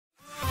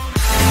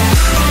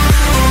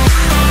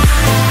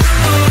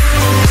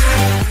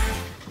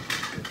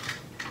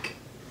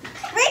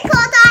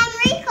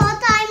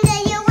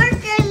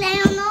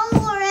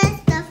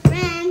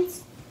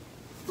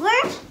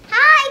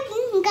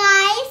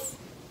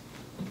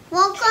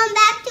welcome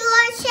back to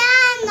our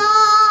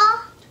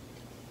channel.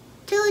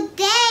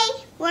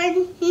 Today we're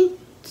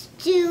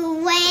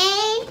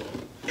doing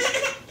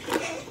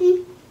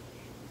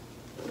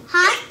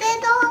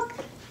hospital.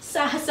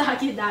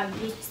 Soggy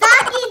Doggy.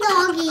 Soggy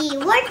Doggy.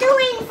 We're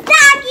doing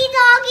Soggy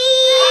Doggy.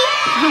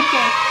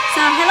 Okay, so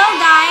hello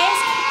guys.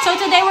 So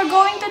today we're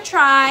going to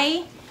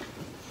try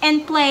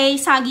and play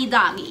Soggy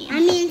Doggy. I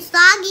mean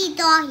Soggy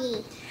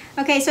Doggy.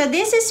 Okay, so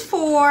this is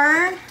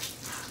for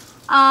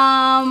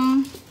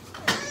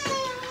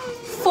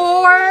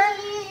 4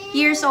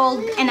 years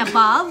old and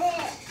above.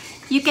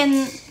 You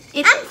can.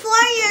 I'm 4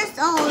 years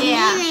old.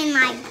 Yeah. Meaning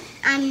like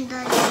I'm the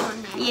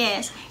youngest.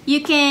 Yes,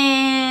 you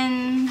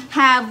can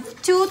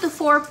have 2 to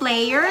 4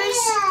 players,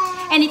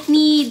 and it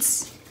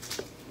needs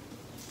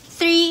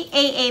 3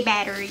 AA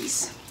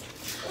batteries.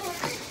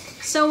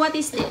 So what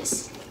is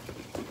this?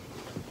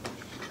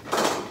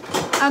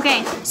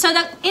 Okay, so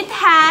it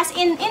has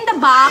in the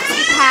box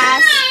it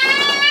has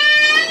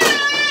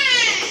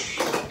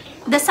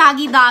the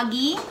Soggy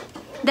Doggy,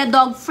 the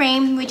dog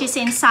frame which is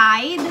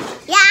inside,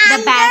 Yeah,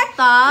 the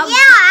bathtub.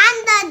 Yeah,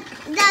 and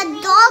the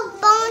dog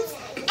bones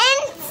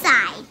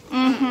inside.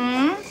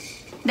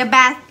 The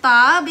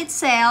bathtub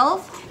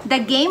itself, the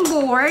game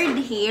board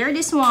here,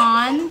 this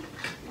one,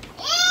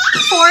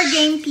 4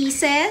 game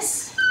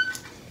pieces.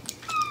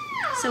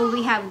 So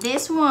we have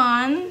this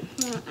one,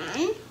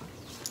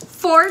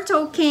 4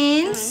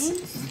 tokens.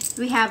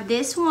 We have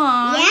this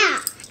one. Yeah,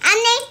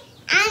 and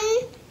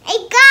a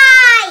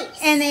guy.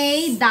 And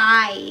a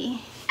die.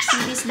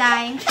 See this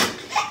die?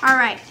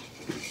 Alright.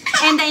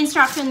 And the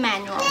instruction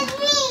manual.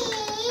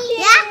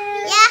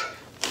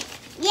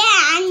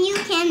 Yeah, and you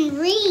can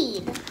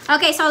read.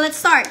 Okay, so let's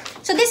start.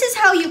 So this is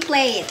how you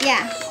play it.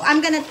 Yeah,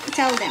 I'm gonna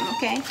tell them,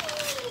 okay?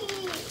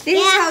 This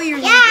is how you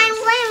read Yeah, I'm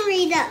this. going to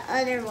read the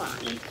other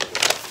one.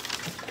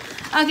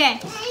 Okay,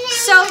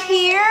 so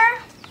here,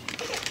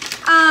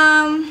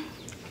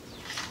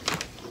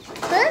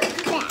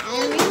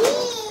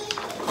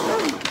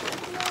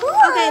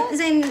 okay,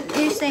 then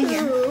you stay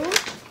here.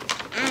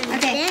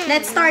 Okay,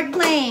 let's start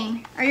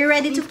playing. Are you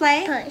ready to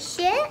play? Push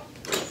it,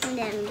 and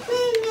then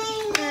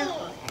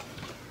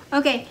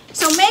Okay,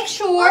 so make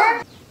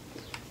sure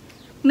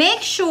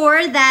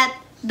that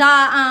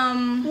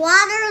the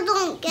water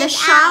don't get the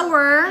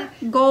shower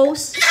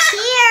goes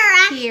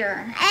out.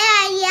 here.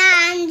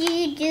 Yeah, and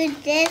you do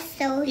this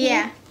so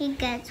Yeah. he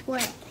gets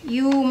wet.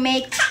 You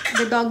make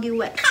the doggy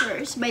wet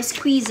first by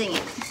squeezing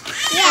it.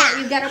 Yeah.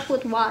 You gotta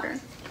put water.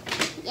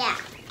 Yeah.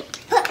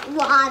 Put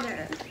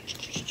water.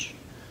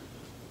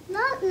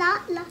 La.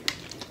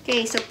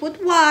 Okay, so put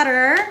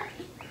water.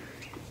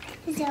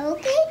 Is it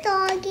okay,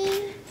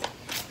 doggy?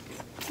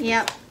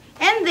 Yep.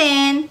 And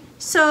then,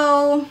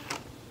 so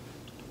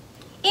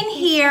in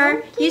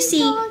here, you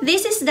see,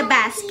 this is the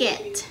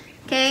basket.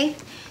 Okay?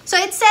 So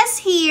it says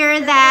here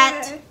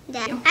that,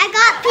 I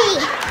got pee.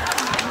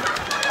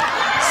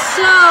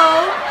 so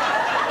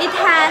it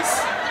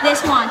has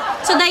this one.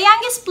 So the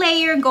youngest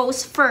player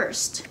goes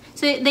first.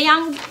 So the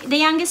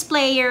youngest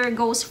player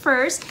goes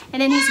first,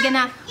 and then he's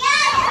gonna, I'm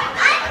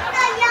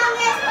the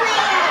youngest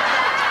player.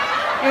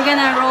 you're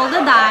gonna roll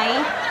the die,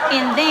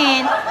 and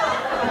then,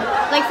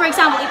 like for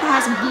example, it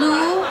has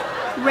blue,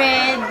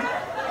 red,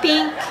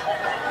 pink,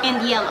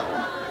 and yellow.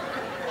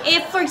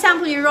 If, for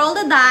example, you roll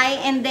the die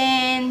and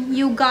then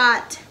you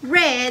got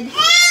red,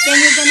 then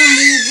you're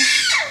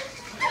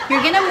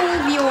gonna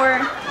move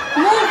your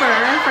mover.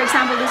 For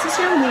example, this is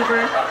your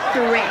mover to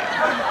red.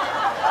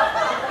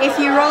 If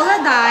you roll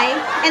a die,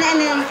 and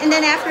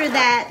then after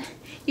that,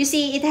 you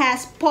see it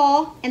has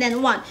paw and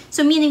then 1.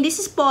 So meaning this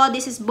is paw,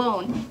 this is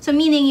bone. So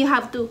meaning you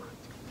have to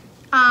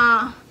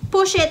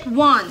push it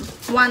one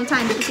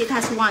time because it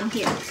has 1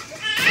 here.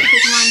 Push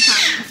it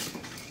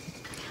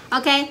 1 time.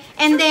 Okay,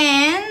 and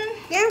then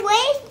You're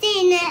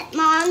wasting it,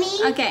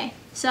 Mommy. okay,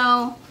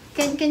 so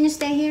can you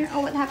stay here? Oh,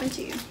 what happened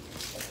to you?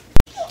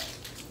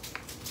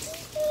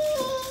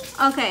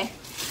 Okay.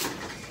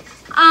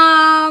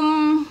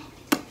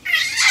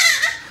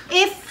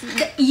 If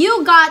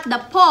you got the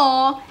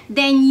paw,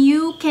 then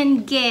you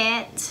can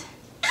get,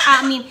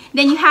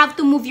 then you have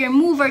to move your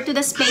mover to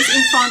the space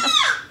in front of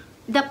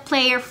the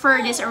player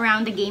furthest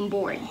around the game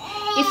board.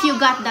 If you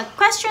got the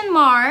question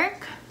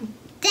mark,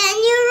 Then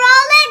you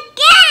roll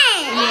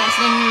again. yes,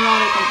 then you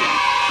roll it again.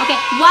 Okay,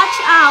 watch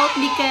out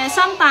because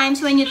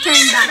sometimes when you turn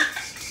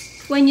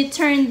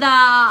the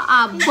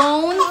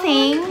bone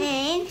thing,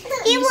 He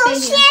You will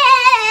stay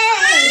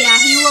shake. yeah,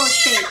 he will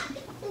shake.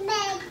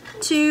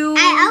 2,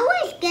 I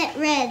always get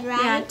red,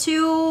 right? yeah,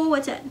 2,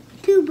 what's that?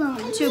 2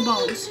 bones. 2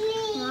 bones.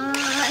 One.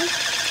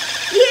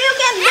 You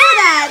can't do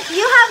that.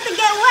 You have to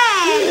get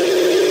wet.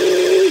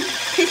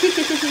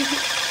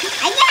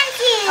 I can't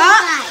see it.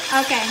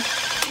 Oh, okay.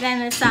 Then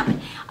let's stop it.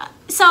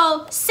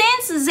 So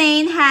since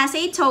Zane has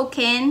a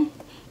token,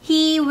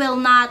 he will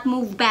not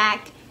move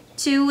back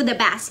to the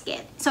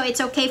basket. So it's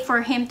okay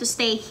for him to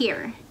stay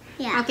here.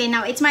 Yeah. Okay,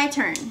 now it's my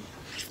turn.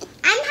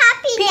 I'm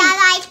happy Pink. that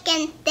I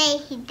can stay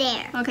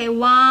there. Okay,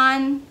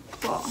 1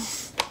 ball.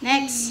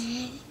 Next.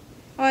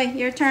 Oi,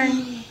 your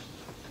turn.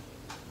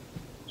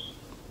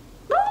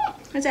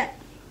 What's that?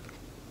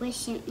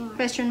 Question mark.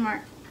 Question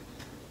mark.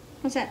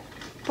 What's that?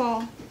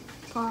 Paw.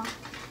 Paw.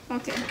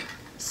 Okay.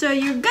 So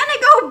you're gonna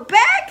go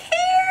back here.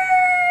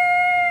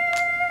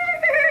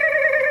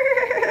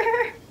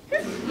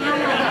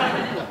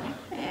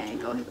 Yeah,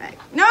 go back.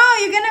 No,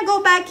 you're gonna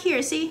go back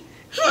here. See?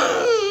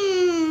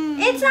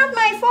 It's not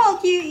my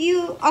fault.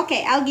 You.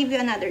 Okay, I'll give you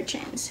another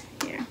chance.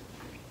 Here.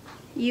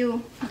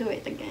 You do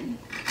it again.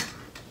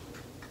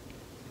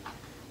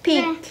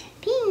 Pink.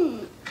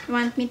 Pink. You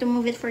want me to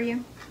move it for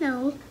you?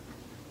 No.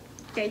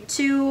 Okay,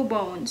 2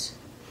 bones.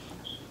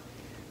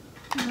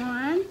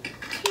 1,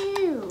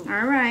 2.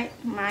 All right,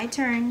 my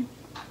turn.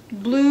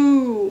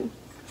 Blue.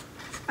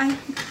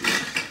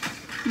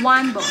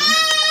 1 bone.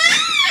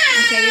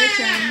 Okay, your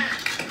turn.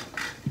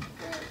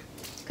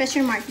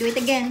 Question mark. Do it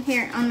again.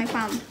 Here on my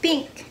palm.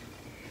 Pink.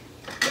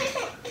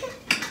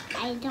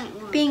 I don't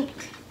want Pink.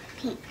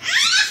 pink.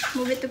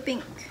 Move it to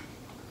pink.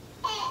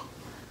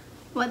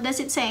 What does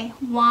it say?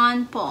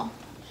 1 paw.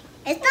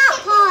 It's not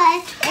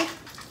paw.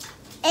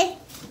 It's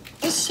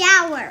a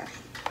shower.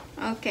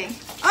 Okay.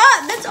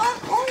 Oh, that's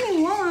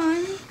only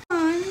 1.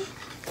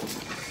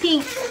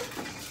 Pink.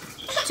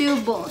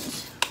 2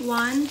 bones.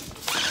 1.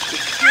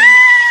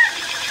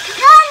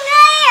 Down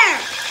there.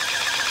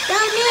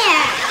 Down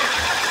there.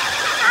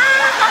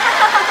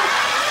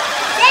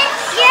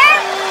 That's your.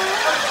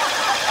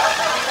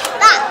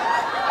 Stop.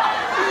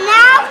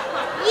 Now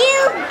you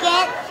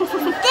get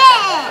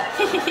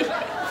this.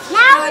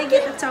 Now I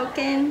get a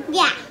token.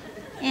 yeah.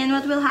 And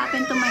what will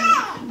happen to my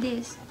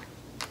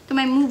to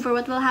my mover?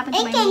 What will happen to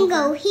It my can mover?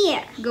 go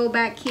here. Go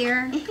back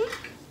here.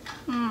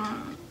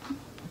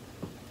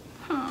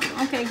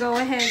 Okay, go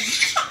ahead.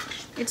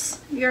 It's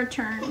your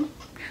turn.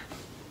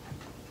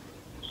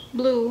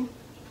 Blue.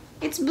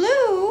 It's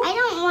blue. I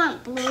don't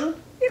want blue.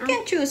 You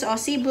can choose. Oh,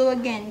 see blue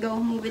again. Go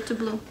move it to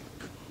blue.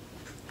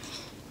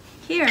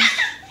 Here.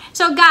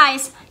 So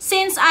guys,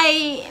 since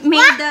I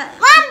made the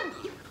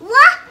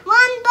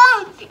One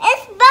bone.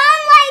 It's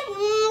bone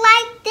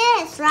like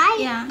this, right?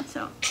 yeah.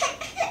 So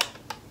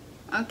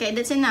okay,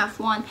 that's enough.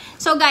 1.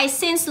 So guys,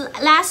 since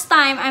last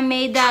time I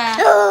made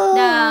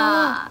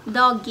the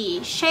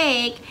doggy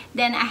shake,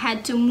 then I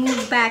had to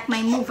move back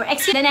my mover.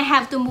 Then I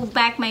have to move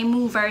back my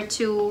mover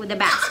to the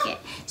basket.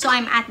 So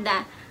I'm at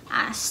the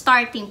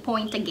starting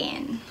point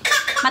again.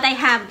 But I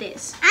have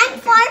this. I'm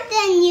farther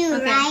than you,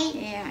 Okay. right?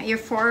 Yeah, you're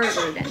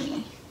farther than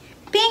me.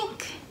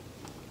 Pink.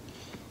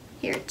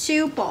 Here,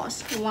 2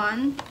 paws.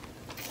 1,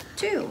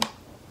 2.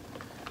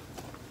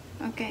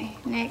 Okay,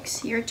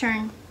 next, your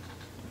turn.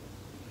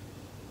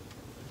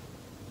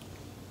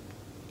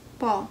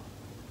 Paw.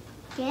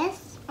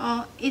 Yes.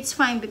 Oh, it's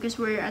fine because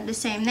we're at the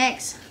same.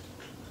 Next.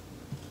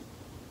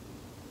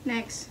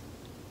 Next.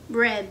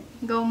 Red.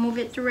 Go move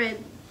it to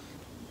red.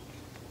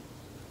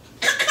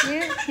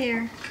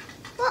 Here.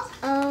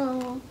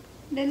 Uh-oh.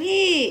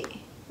 Dali.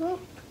 Oh.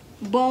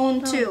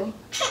 Bone 2.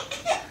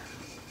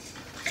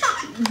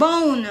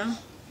 Bone.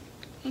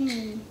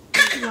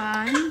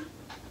 1,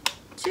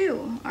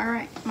 2.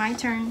 Alright, my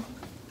turn.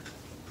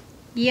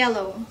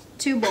 Yellow.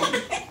 2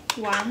 bone.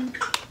 1,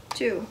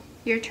 2.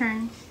 Your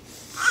turn.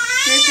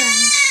 Your turn.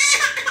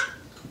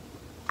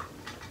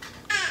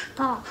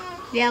 Paw.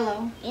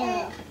 Yellow.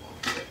 Yellow.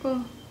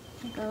 Go.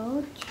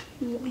 Go.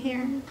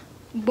 Here.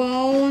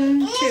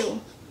 Bone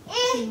 2.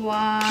 1.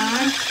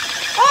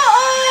 Oh!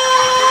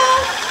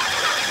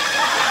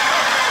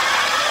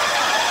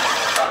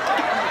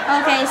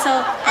 Okay,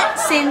 so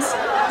since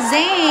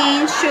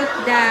Zane shook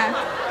the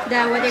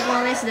what they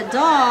call this, the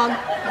dog,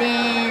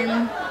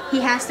 then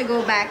he has to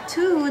go back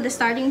to the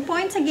starting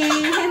points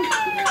again.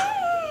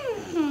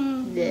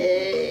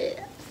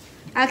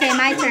 Okay,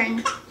 my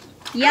turn.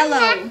 Yellow.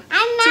 I'm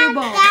 2 not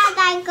bones. glad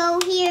I go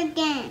here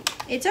again.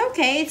 It's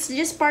okay. It's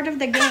just part of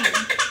the game.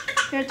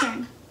 Your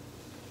turn.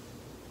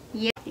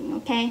 Yeah.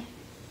 Okay.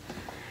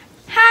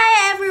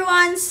 Hi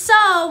everyone.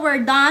 So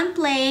we're done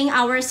playing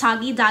our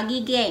Soggy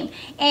Doggy game,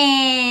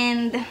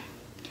 and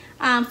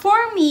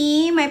for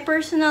me, my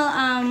personal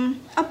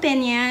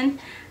opinion,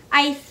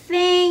 I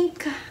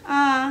think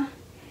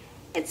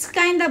it's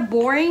kind of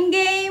boring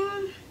game.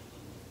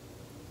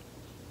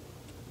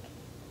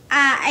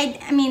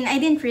 I mean, I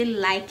didn't really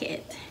like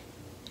it.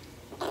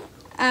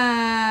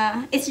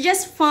 It's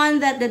just fun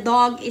that the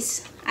dog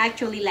is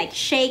actually like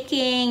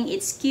shaking.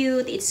 It's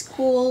cute, it's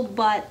cool,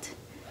 but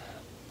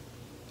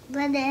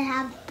But they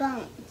have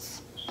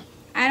bones.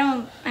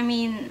 I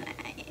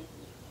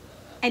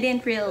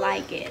didn't really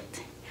like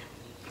it.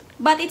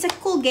 But it's a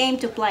cool game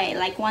to play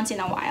like once in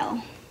a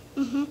while.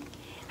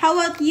 How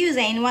about you,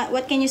 Zane?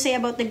 What can you say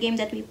about the game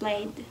that we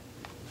played?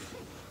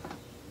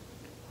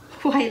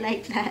 Why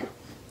like that?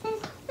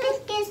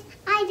 Because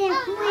I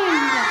didn't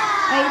win.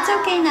 It's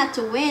okay not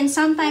to win.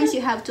 Sometimes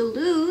you have to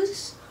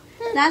lose.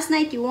 Last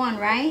night you won,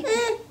 right?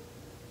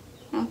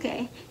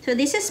 Okay. So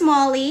this is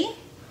Molly,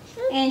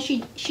 and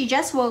she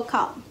just woke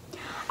up.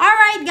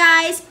 Alright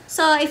guys,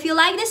 so if you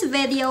like this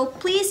video,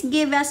 please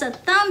give us a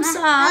thumbs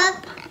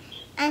up.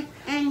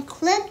 And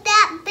click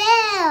that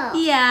bell.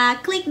 Yeah,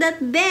 click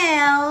that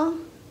bell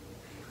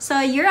so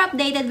you're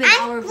updated with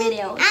our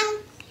videos.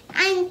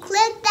 and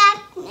click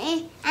that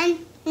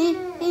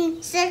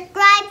and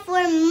subscribe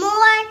for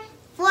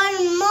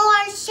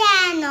more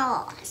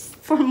channels.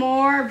 For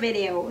more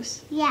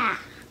videos. Yeah.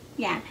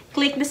 Yeah.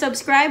 Click the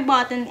subscribe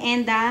button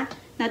and the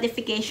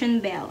notification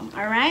bell.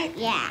 Alright?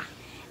 Yeah.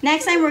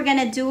 Next time we're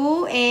gonna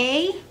do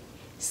a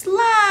slime.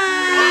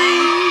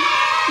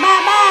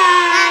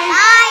 Bye-bye.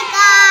 Bye.